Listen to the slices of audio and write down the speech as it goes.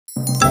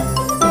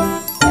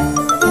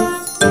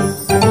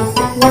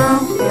Woa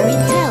Fairy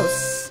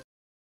Tales.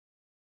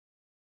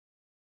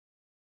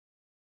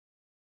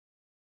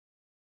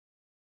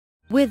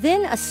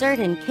 Within a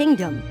certain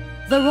kingdom,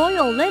 the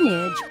royal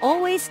lineage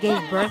always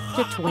gave birth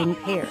to twin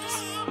pairs.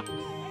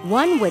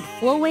 One with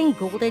flowing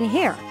golden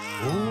hair,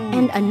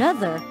 and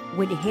another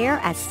with hair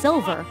as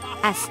silver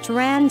as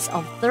strands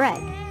of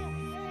thread.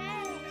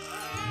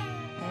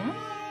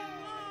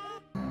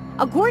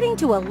 According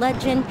to a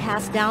legend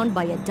passed down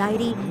by a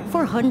deity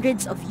for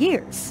hundreds of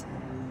years.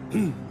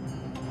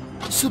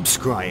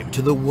 Subscribe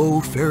to the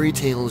Woa Fairy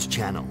Tales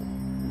channel.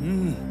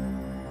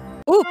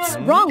 Oops,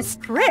 wrong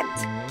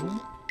script!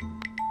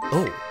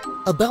 Oh,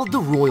 about the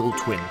royal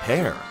twin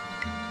pair.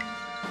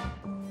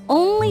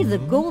 Only the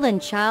golden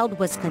child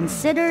was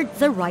considered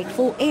the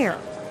rightful heir.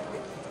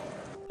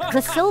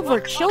 The silver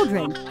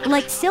children,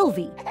 like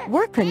Sylvie,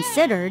 were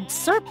considered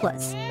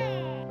surplus.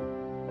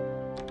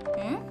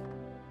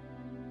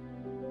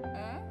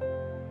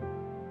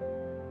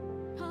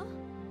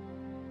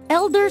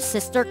 Elder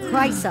sister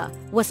Chrysa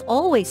was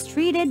always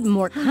treated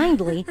more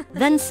kindly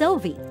than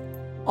Sylvie.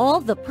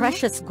 All the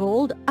precious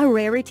gold, a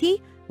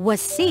rarity, was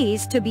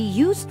seized to be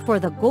used for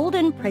the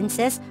golden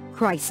princess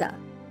Chrysa.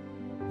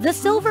 The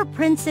silver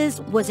princess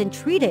wasn't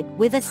treated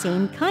with the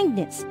same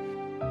kindness.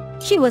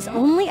 She was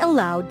only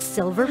allowed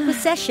silver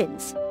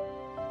possessions.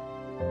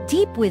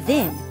 Deep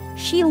within,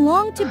 she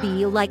longed to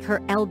be like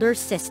her elder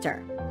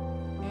sister.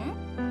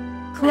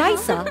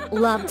 Chrysa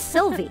loved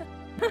Sylvie,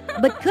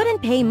 but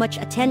couldn't pay much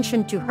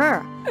attention to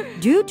her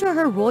due to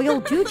her royal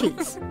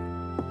duties.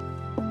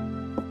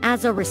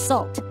 As a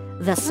result,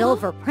 the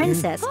silver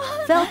princess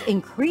felt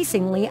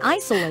increasingly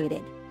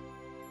isolated.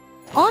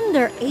 On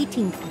their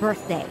 18th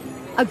birthday,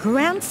 a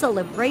grand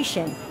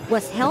celebration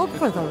was held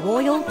for the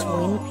royal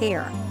twin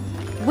pair,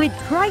 with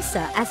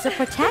Chrysa as the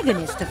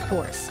protagonist, of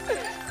course.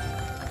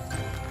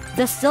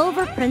 The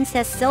silver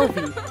princess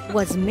Sylvie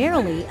was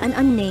merely an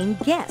unnamed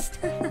guest,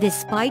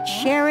 despite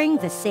sharing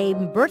the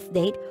same birth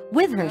date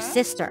with her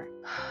sister.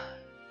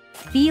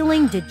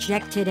 Feeling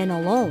dejected and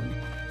alone,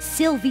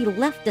 Sylvie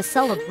left the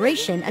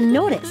celebration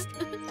unnoticed.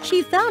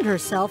 She found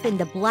herself in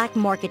the black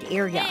market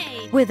area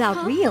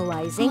without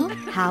realizing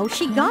how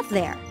she got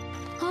there.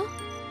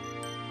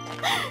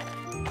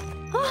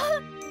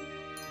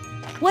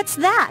 What's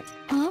that?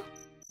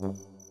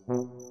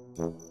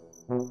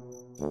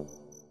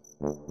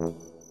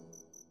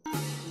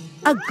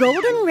 A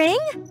golden ring?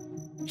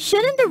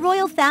 Shouldn't the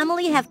royal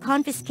family have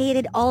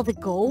confiscated all the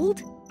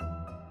gold?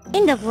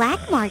 In the black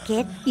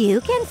market,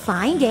 you can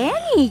find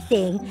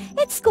anything.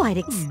 It's quite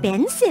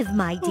expensive,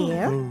 my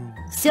dear.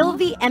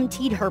 Sylvie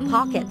emptied her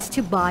pockets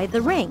to buy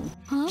the ring.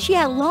 She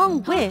had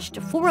long wished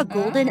for a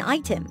golden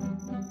item.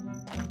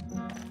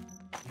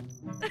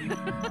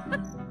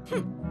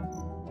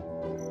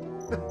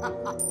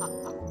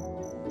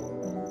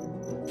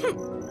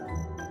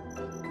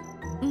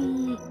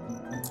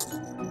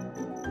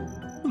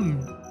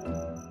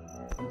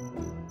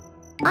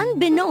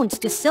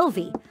 Unbeknownst to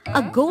Sylvie,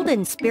 a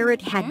golden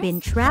spirit had been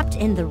trapped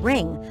in the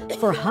ring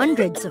for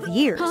hundreds of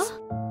years,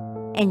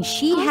 and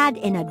she had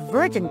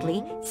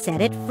inadvertently set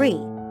it free.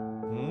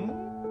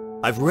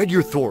 I've read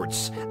your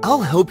thoughts.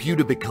 I'll help you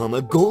to become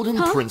a golden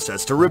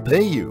princess to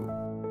repay you.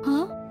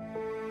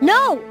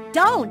 No,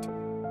 don't!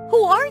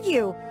 Who are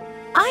you?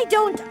 I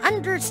don't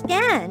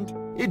understand.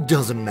 It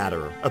doesn't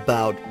matter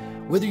about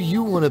whether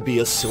you want to be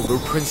a silver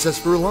princess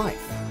for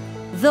life.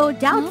 Though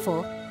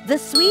doubtful, the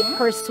sweet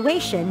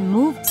persuasion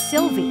moved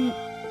Sylvie.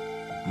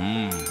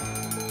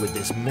 With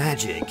this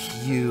magic,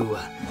 you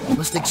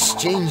must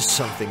exchange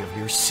something of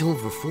your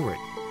silver for it.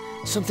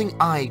 Something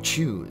I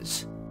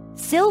choose.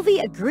 Sylvie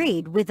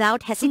agreed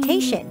without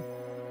hesitation.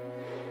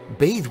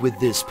 Bathe with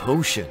this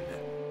potion.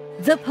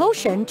 The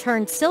potion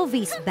turned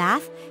Sylvie's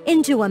bath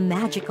into a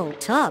magical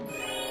tub.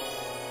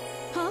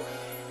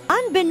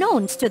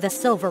 Unbeknownst to the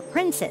silver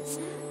princess,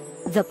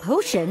 the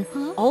potion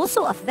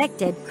also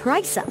affected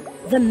Chrysa.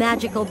 The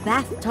magical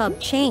bathtub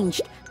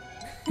changed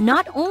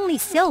not only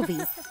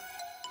Sylvie,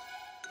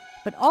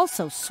 but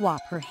also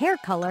swapped her hair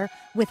color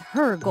with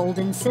her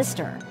golden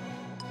sister.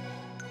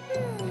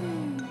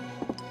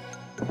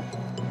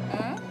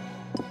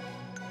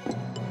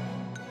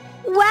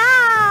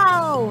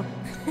 Wow!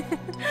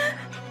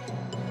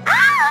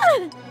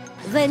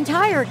 The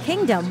entire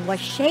kingdom was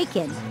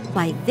shaken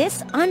by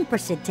this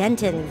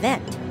unprecedented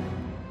event.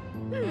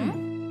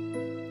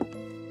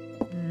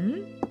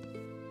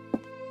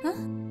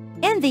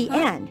 In the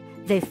end,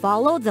 they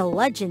followed the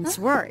legend's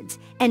words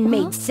and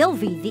made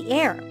Sylvie the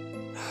heir.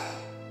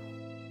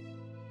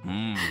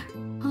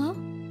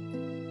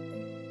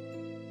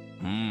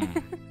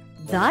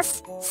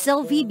 Thus,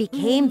 Sylvie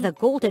became the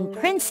golden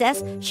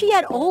princess she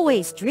had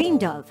always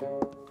dreamed of.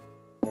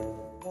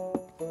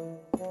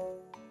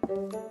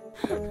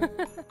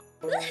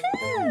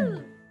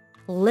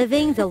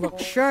 Living the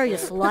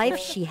luxurious life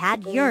she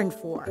had yearned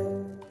for.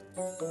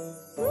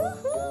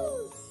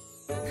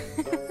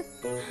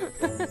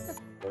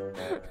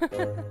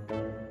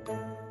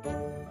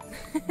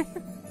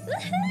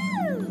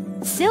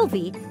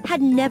 Sylvie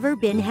had never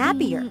been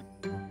happier.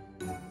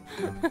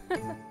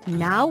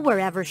 Now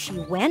wherever she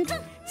went,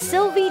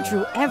 Sylvie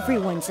drew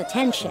everyone's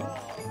attention.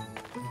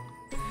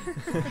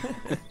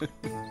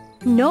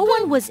 No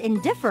one was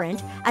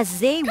indifferent as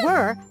they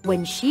were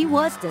when she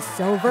was the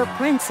Silver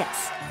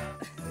Princess.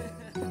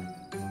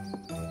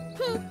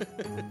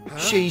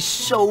 She's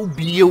so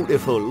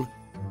beautiful.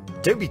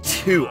 Don't be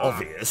too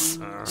obvious.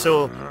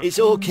 So, it's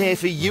okay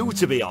for you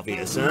to be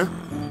obvious, huh?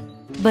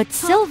 But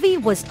Sylvie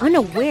was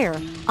unaware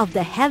of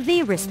the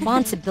heavy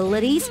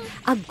responsibilities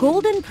a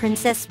golden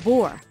princess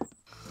bore.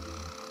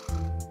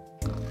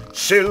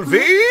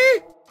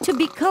 Sylvie? To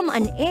become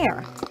an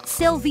heir,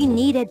 Sylvie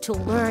needed to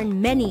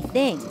learn many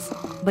things,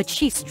 but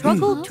she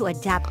struggled to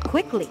adapt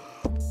quickly.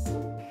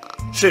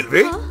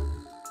 Sylvie?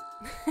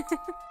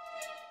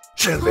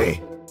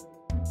 Sylvie?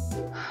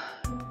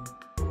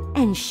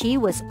 And she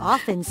was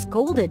often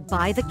scolded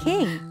by the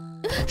king.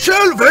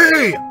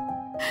 Sylvie!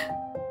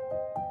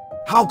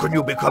 How can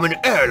you become an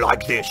heir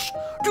like this?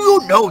 Do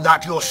you know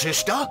that your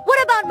sister?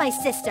 What about my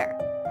sister?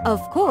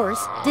 Of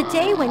course, the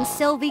day when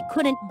Sylvie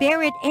couldn't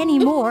bear it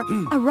anymore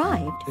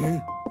arrived.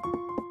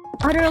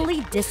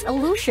 Utterly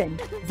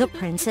disillusioned, the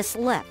princess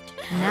left.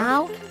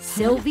 Now,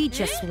 Sylvie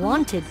just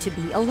wanted to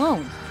be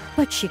alone,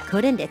 but she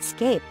couldn't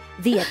escape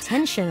the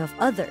attention of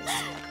others.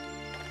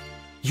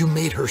 You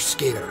made her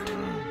scared.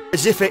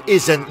 As if it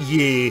isn't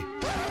ye.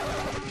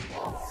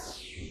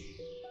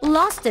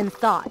 Lost in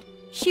thought,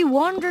 she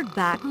wandered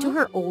back to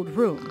her old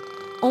room,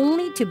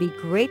 only to be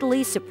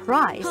greatly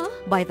surprised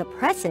by the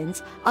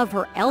presence of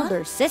her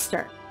elder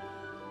sister.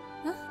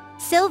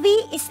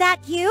 Sylvie, is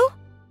that you?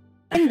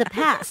 In the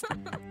past,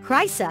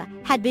 Chrysa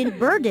had been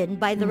burdened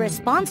by the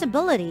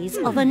responsibilities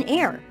of an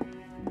heir.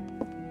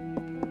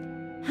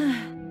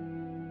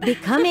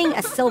 Becoming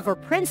a Silver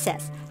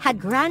Princess had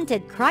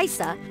granted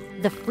Chrysa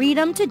the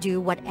freedom to do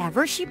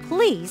whatever she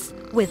pleased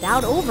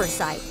without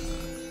oversight.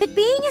 But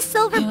being a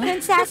Silver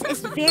Princess is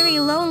very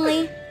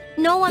lonely.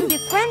 No one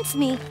befriends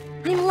me.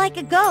 I'm like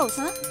a ghost.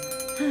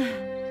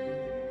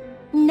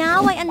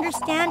 Now I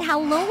understand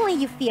how lonely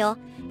you feel,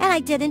 and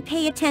I didn't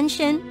pay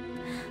attention.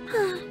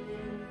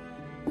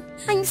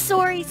 I'm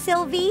sorry,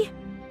 Sylvie.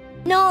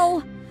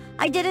 No,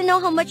 I didn't know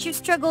how much you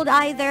struggled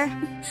either.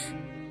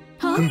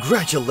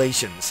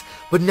 Congratulations,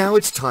 but now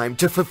it's time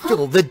to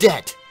fulfill the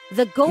debt.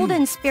 The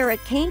Golden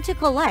Spirit came to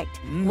collect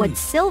what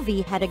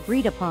Sylvie had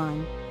agreed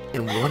upon.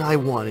 And what I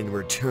want in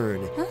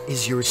return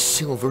is your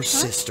silver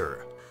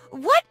sister.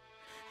 What?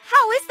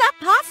 How is that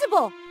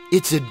possible?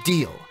 It's a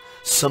deal.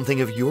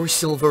 Something of your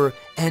silver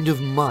and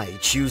of my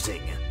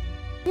choosing.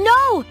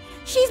 No!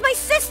 She's my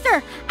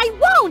sister! I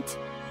won't!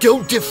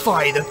 Don't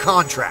defy the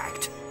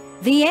contract!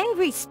 The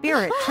angry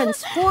spirit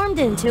transformed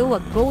into a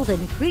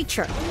golden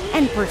creature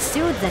and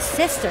pursued the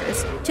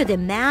sisters to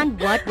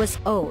demand what was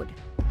owed.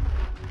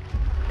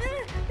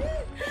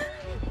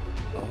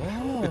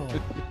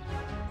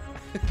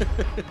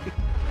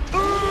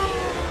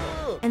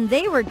 And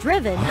they were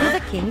driven to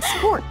the king's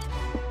court.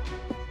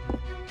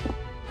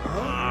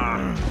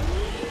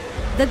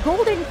 The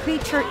golden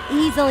creature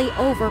easily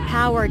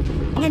overpowered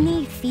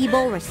any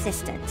feeble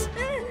resistance.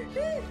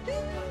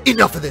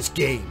 Enough of this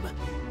game!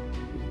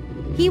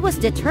 He was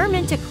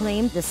determined to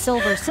claim the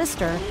Silver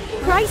Sister,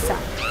 Chrysa.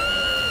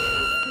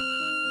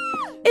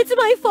 It's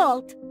my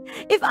fault.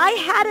 If I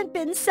hadn't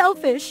been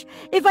selfish,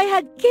 if I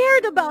had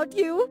cared about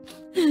you...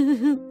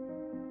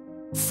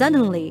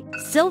 Suddenly,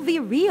 Sylvie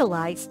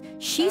realized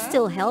she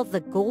still held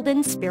the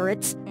Golden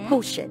Spirit's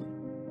potion.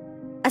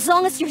 As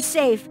long as you're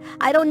safe,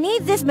 I don't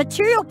need this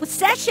material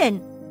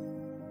possession!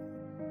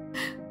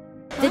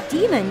 The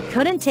demon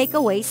couldn't take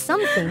away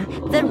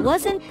something that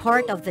wasn't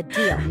part of the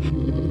deal.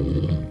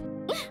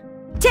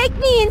 Take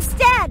me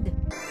instead!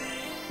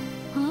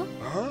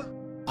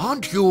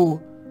 Aren't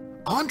you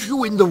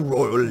in the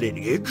royal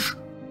lineage?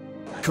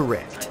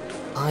 Correct.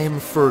 I am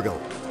Fergal,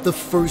 the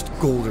first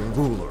golden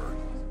ruler.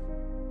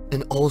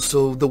 And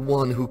also the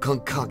one who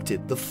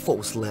concocted the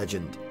false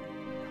legend.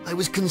 I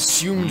was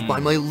consumed by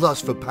my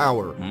lust for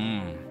power.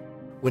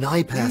 When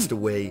I passed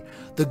away,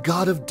 the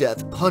god of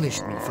death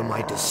punished me for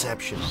my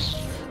deception,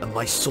 and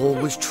my soul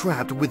was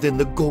trapped within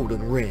the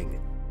golden ring.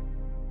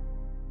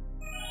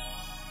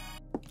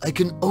 I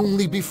can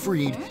only be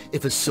freed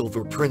if a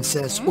silver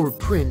princess or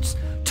prince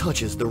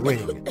touches the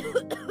ring.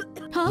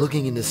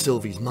 Looking into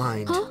Sylvie's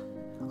mind,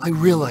 I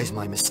realized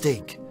my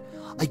mistake.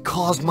 I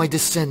caused my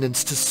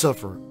descendants to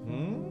suffer.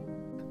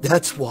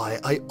 That's why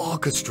I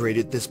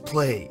orchestrated this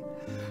play,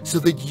 so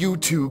that you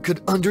two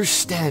could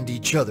understand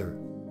each other.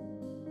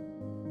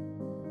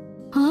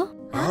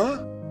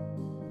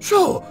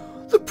 So,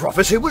 the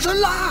prophecy was a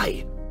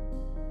lie!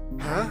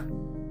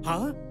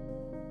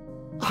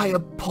 I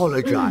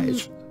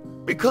apologize.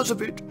 Because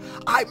of it,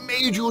 I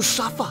made you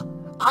suffer.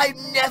 I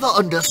never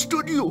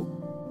understood you.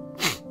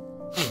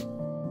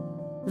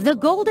 The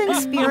Golden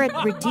Spirit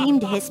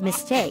redeemed his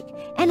mistake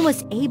and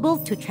was able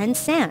to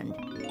transcend.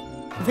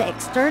 The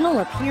external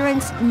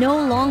appearance no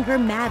longer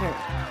mattered.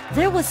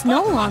 There was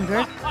no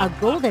longer a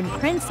golden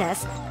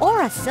princess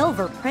or a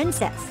silver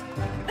princess.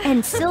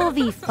 And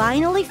Sylvie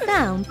finally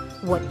found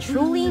what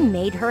truly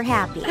made her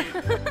happy.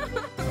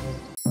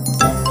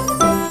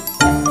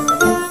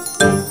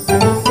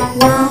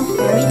 Wow.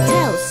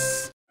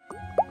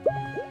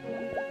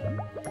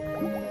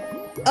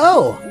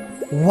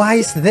 Why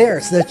is there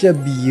such a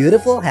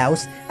beautiful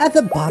house at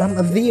the bottom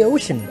of the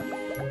ocean?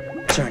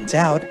 Turns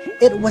out,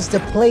 it was the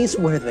place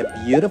where the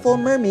beautiful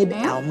mermaid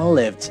Alma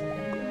lived.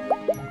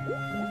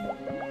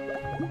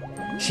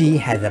 She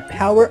had the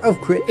power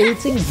of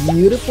creating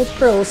beautiful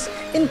pearls,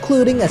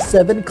 including a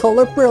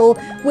 7-color pearl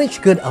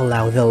which could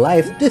allow the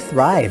life to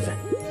thrive.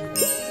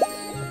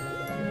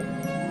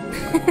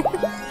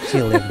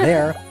 She lived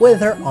there with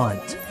her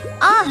aunt.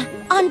 Ah,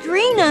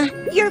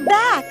 Andrina, you're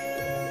back!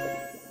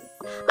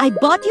 I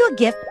bought you a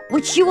gift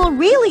which you will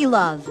really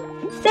love.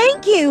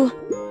 Thank you!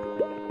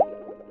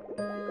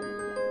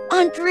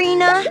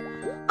 Andrina,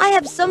 I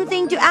have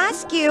something to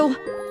ask you.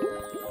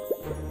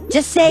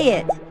 Just say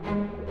it.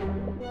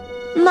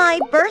 My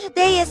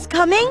birthday is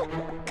coming.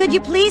 Could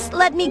you please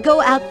let me go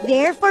out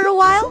there for a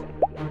while?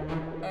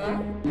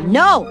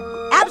 No,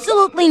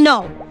 absolutely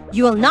no.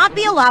 You will not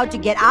be allowed to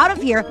get out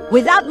of here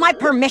without my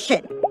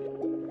permission.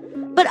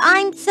 But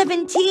I'm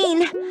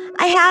 17.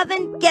 I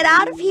haven't get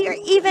out of here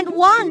even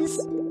once.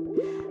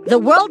 The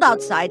world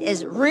outside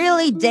is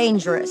really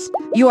dangerous.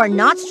 You are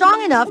not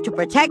strong enough to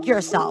protect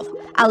yourself.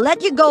 I'll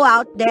let you go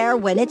out there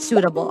when it's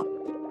suitable.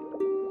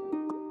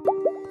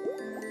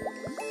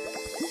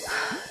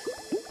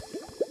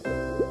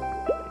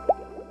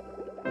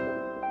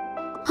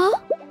 Huh?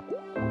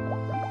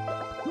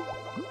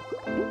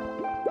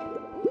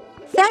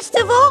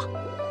 Festival?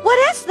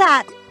 What is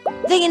that?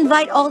 They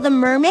invite all the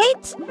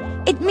mermaids?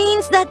 It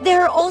means that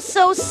there are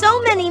also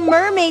so many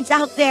mermaids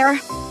out there.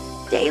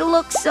 They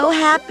look so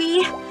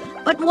happy.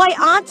 But why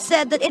Aunt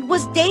said that it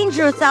was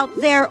dangerous out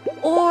there,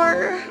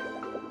 or...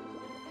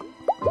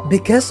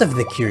 Because of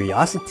the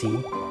curiosity,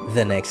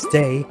 the next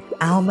day,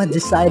 Alma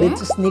decided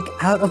to sneak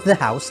out of the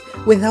house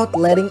without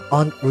letting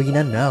Aunt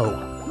Rina know.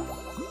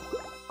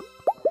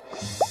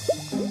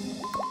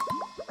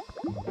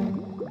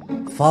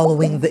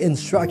 Following the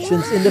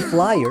instructions in the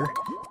flyer,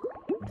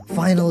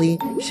 finally,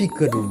 she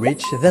could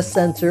reach the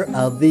center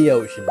of the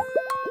ocean.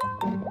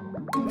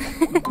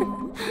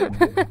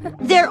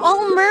 They're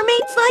all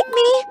mermaids like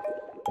me?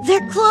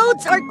 Their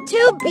clothes are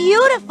too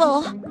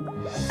beautiful.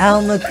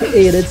 Alma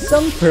created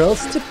some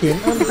pearls to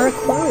pin on her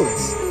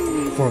clothes,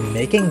 for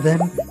making them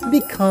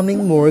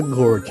becoming more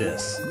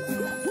gorgeous.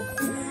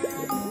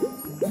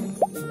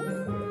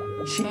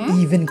 She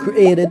even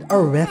created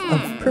a wreath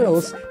of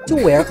pearls to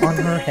wear on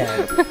her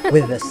head,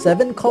 with the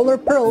 7-color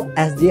pearl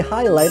as the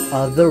highlight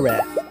of the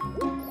wreath.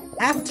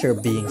 After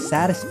being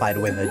satisfied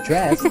with the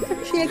dress,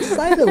 she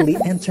excitedly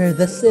entered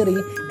the city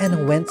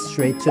and went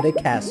straight to the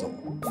castle.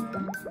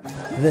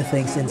 The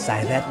things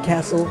inside that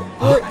castle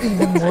were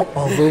even more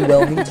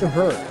overwhelming to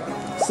her.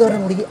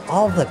 Suddenly,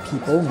 all the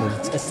people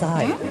moved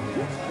aside.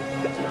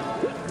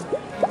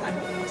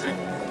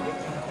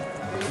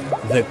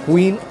 The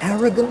queen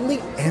arrogantly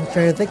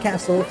entered the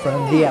castle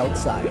from the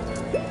outside.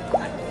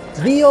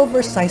 The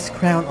oversized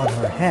crown on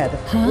her head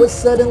was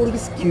suddenly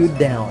skewed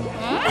down.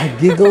 A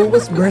giggle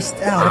was burst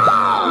out,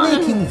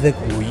 making the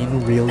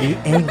queen really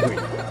angry.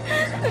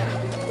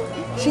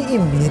 She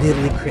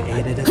immediately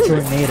created a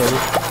tornado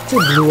to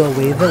blow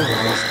away the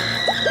ones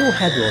who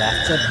had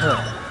laughed at her.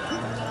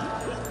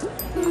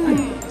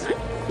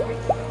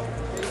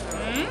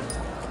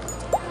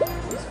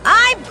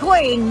 I'm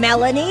Queen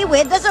Melanie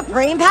with the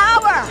supreme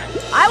power.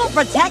 I will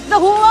protect the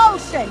whole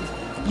ocean.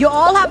 You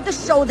all have to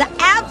show the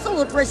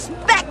absolute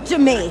respect to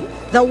me.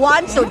 The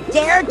ones who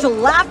dare to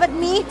laugh at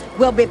me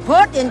will be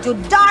put into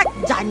dark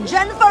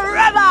dungeon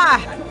forever.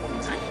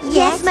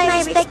 Yes, my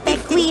respected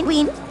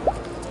queen.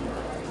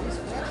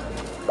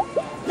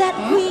 That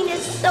queen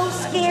is so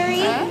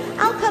scary.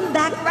 I'll come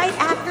back right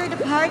after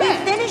the party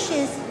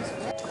finishes.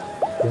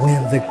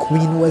 When the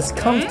queen was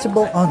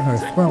comfortable on her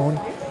throne,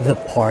 the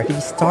party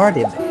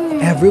started.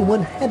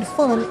 Everyone had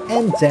fun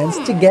and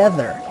danced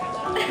together.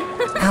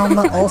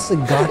 Alma also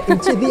got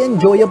into the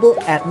enjoyable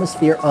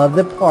atmosphere of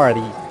the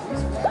party.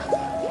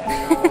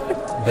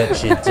 But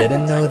she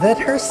didn't know that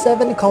her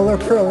 7-color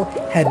pearl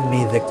had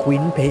made the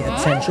queen pay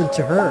attention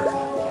to her.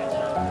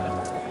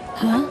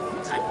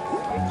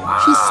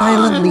 She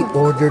silently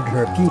ordered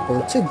her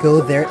people to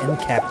go there and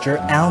capture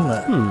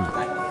Alma.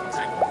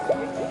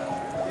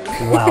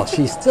 While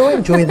she still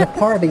enjoyed the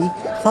party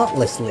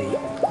thoughtlessly,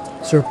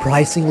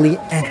 surprisingly,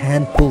 a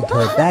hand pulled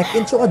her back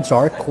into a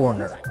dark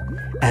corner.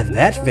 At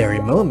that very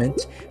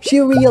moment, she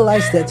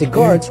realized that the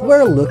guards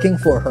were looking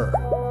for her.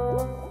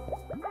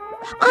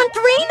 Aunt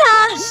Rina!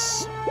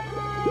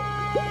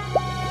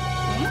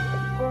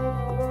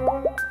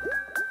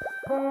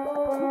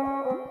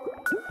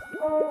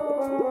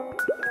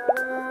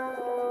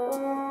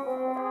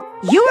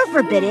 You were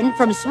forbidden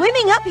from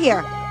swimming up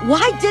here.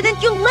 Why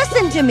didn't you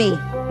listen to me?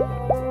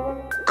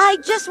 I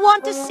just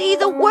want to see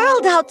the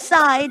world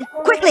outside.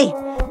 Quickly,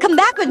 come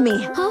back with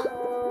me. Huh?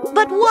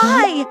 But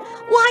why?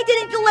 Why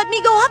didn't you let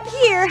me go up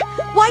here?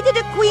 Why did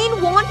the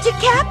queen want to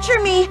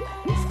capture me?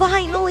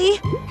 Finally,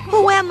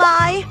 who am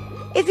I?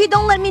 If you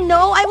don't let me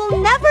know, I will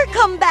never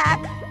come back.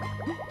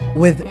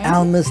 With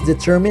Alma's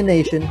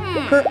determination,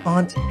 her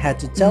aunt had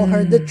to tell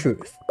her the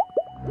truth.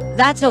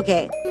 That's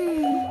okay.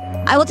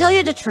 I will tell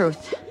you the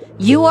truth.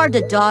 You are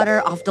the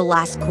daughter of the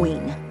last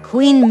queen,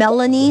 Queen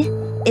Melanie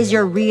is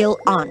your real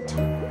aunt.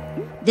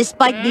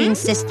 Despite being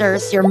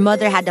sisters, your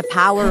mother had the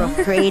power of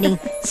creating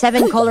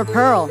 7-color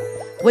pearl,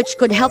 which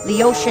could help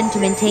the ocean to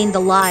maintain the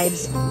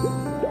lives.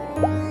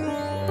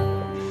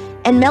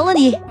 And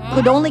Melanie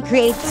could only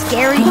create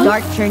scary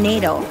dark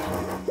tornado.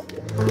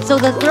 So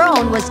the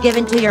throne was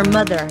given to your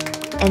mother,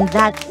 and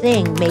that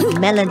thing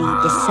made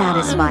Melanie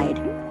dissatisfied.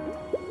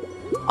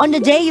 On the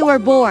day you were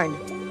born,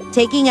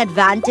 taking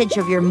advantage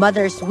of your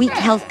mother's weak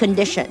health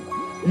condition,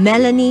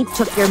 Melanie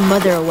took your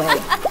mother away.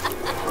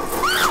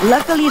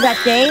 Luckily that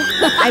day,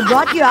 I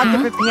brought you out to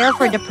prepare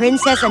for the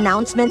princess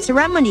announcement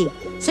ceremony,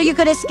 so you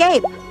could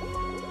escape.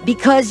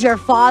 Because your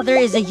father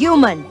is a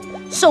human,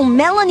 so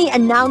Melanie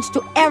announced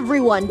to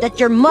everyone that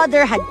your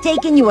mother had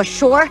taken you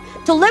ashore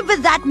to live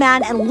with that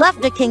man and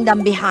left the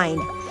kingdom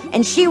behind.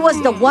 And she was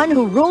the one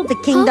who ruled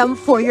the kingdom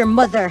for your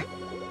mother.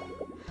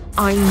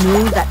 I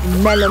knew that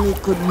Melanie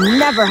could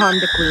never harm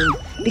the queen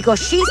because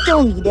she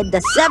still needed the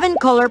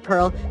 7-color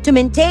pearl to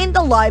maintain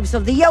the lives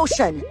of the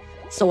ocean.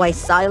 So I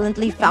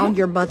silently found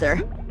your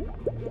mother.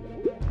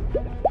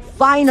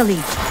 Finally,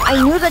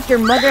 I knew that your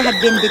mother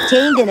had been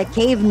detained in a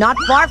cave not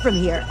far from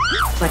here.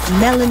 But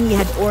Melanie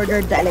had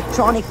ordered the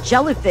electronic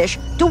jellyfish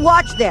to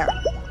watch there.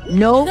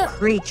 No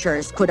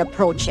creatures could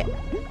approach it.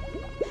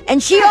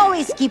 And she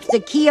always keeps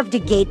the key of the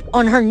gate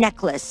on her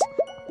necklace.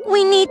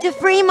 We need to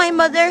free my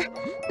mother.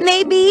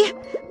 Maybe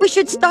we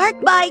should start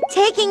by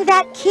taking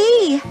that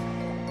key.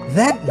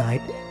 That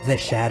night, the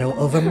shadow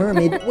of a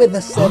mermaid with a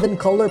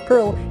 7-color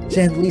pearl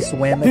gently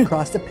swam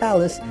across the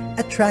palace,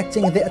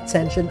 attracting the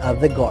attention of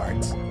the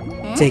guards.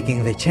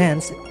 Taking the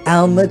chance,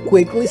 Alma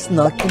quickly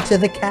snuck into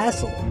the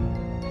castle.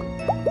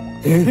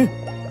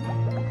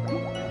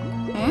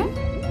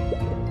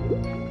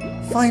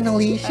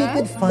 Finally, she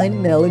could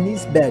find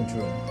Melanie's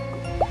bedroom.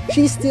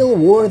 She still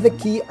wore the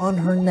key on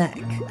her neck.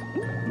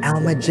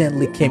 Alma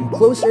gently came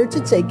closer to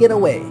take it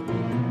away.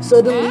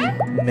 Suddenly,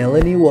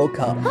 Melanie woke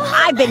up.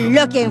 I've been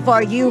looking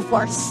for you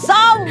for so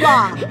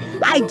long.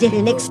 I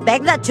didn't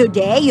expect that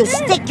today you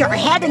stick your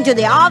head into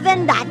the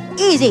oven that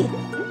easy.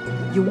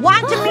 You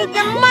want to meet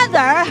your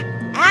mother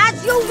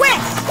as you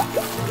wish.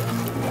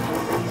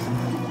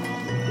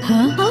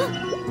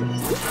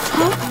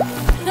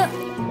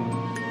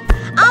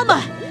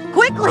 Alma,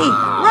 quickly,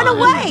 run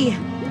away.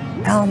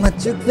 Alma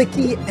took the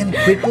key and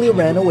quickly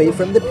ran away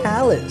from the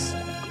palace.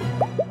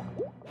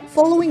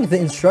 Following the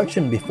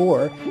instruction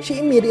before, she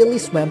immediately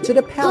swam to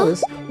the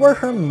palace where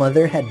her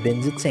mother had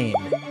been detained.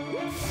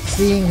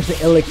 Seeing the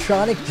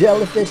electronic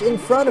jellyfish in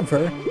front of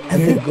her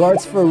and the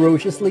guards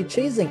ferociously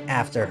chasing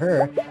after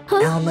her,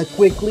 Alma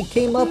quickly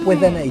came up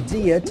with an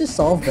idea to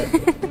solve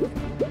them.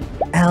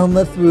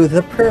 Alma threw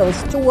the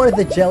pearls toward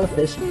the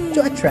jellyfish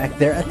to attract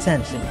their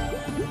attention.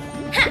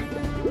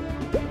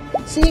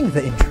 Seeing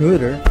the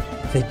intruder,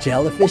 the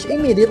jellyfish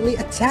immediately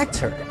attacked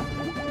her.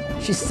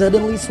 She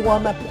suddenly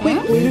swam up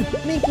quickly,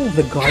 making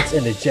the guards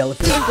and the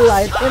jellyfish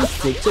glide and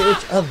stick to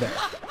each other.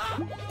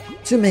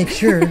 To make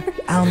sure,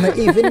 Alma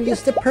even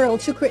used the pearl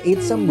to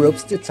create some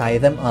ropes to tie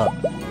them up,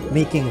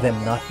 making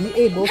them not be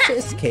able to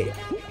escape.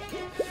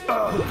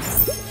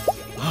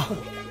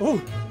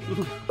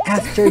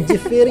 After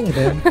defeating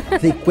them,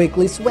 they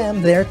quickly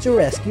swam there to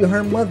rescue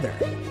her mother.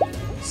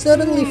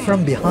 Suddenly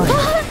from behind,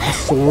 a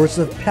source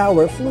of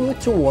power flew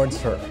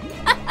towards her.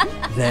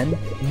 Then,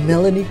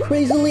 Melanie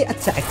crazily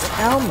attacked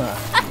Alma.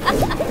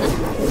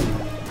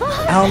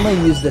 Alma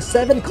used the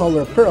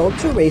 7-color pearl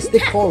to raise the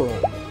coral,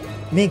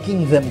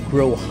 making them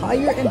grow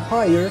higher and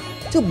higher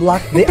to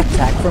block the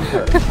attack from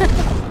her.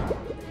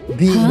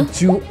 Being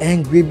too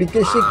angry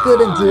because she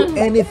couldn't do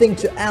anything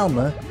to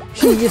Alma,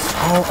 she used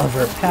all of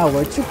her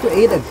power to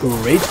create a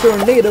great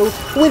tornado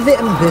with the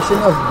ambition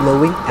of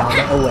blowing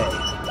Alma away.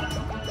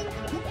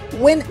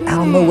 When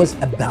Alma was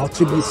about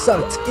to be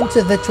sucked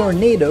into the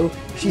tornado,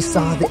 she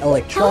saw the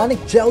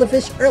electronic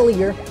jellyfish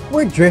earlier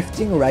were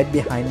drifting right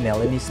behind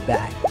Melanie's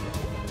back.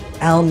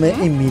 Alma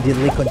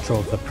immediately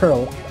controlled the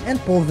pearl and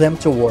pulled them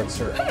towards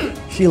her.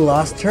 She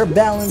lost her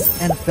balance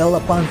and fell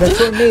upon the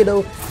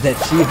tornado that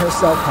she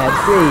herself had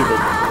created.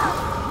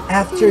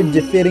 After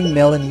defeating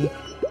Melanie,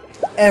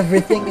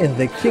 everything in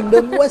the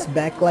kingdom was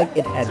back like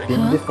it had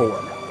been before.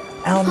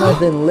 Alma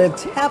then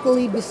lived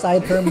happily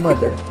beside her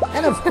mother,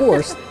 and of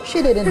course,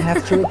 she didn't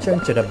have to return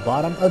to the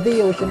bottom of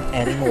the ocean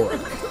anymore.